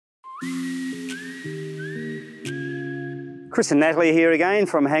Chris and Natalie here again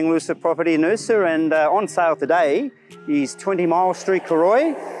from Hang Loose Property in Noosa, and on sale today is 20 Myall St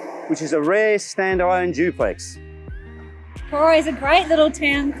Cooroy, which is a rare standalone duplex. Cooroy is a great little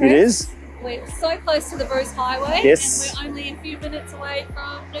town, Chris. It is. We're so close to the Bruce Highway, yes, and we're only a few minutes away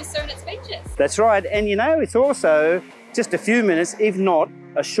from Noosa and its beaches. That's right, and you know, it's also just a few minutes, if not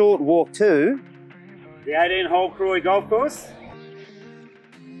a short walk to the 18-hole Cooroy Golf Course,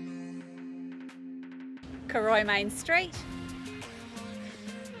 Cooroy Main Street,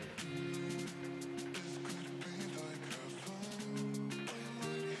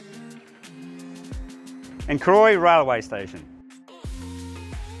 and Cooroy Railway Station.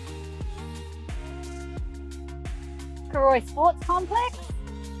 Cooroy Sports Complex,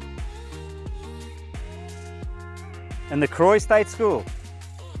 and the Cooroy State School.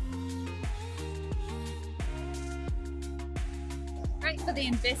 Great for the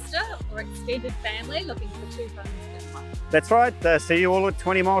investor or extended family looking for 2 homes in one. That's right. See you all at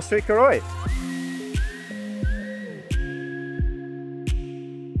 20 Myall St Cooroy.